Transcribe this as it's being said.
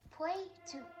Play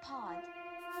to Pod.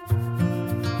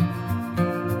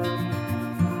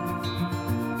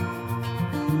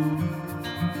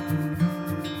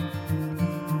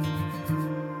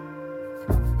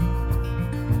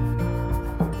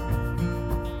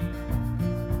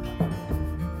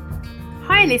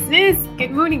 Hi listeners,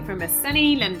 good morning from a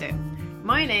sunny London.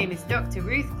 My name is Dr.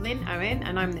 Ruth Glynn Owen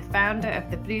and I'm the founder of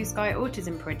the Blue Sky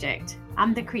Autism Project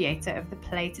and the creator of the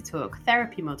Play to Talk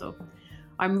therapy model.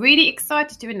 I'm really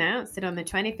excited to announce that on the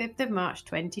 25th of March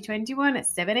 2021 at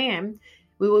 7 a.m,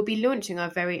 we will be launching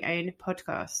our very own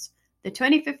podcast. The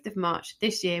 25th of March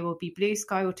this year will be Blue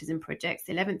Sky Autism Project's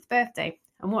 11th birthday,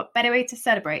 and what better way to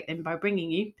celebrate than by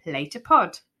bringing you Play to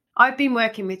Pod. I've been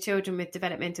working with children with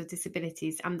developmental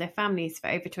disabilities and their families for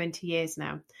over 20 years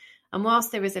now. And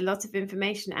whilst there is a lot of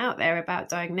information out there about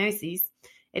diagnoses,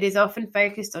 it is often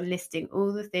focused on listing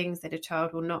all the things that a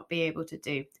child will not be able to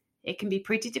do. It can be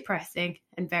pretty depressing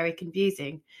and very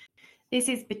confusing. This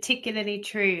is particularly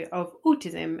true of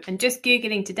autism, and just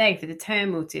Googling today for the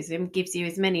term autism gives you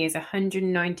as many as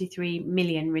 193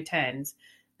 million returns.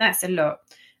 That's a lot,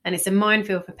 and it's a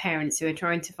minefield for parents who are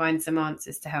trying to find some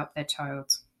answers to help their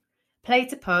child. Play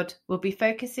to Pod will be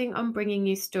focusing on bringing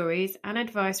you stories and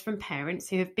advice from parents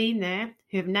who have been there,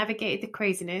 who have navigated the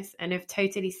craziness and have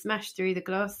totally smashed through the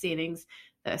glass ceilings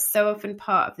that are so often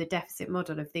part of the deficit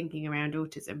model of thinking around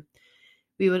autism.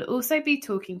 We will also be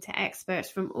talking to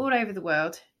experts from all over the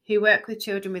world who work with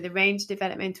children with a range of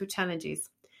developmental challenges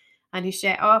and who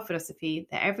share our philosophy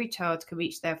that every child can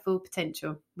reach their full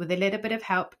potential with a little bit of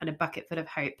help and a bucket full of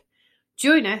hope.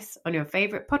 Join us on your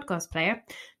favourite podcast player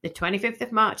the 25th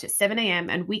of March at 7 a.m.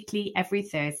 and weekly every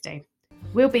Thursday.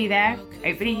 We'll be there.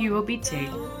 Hopefully you will be too.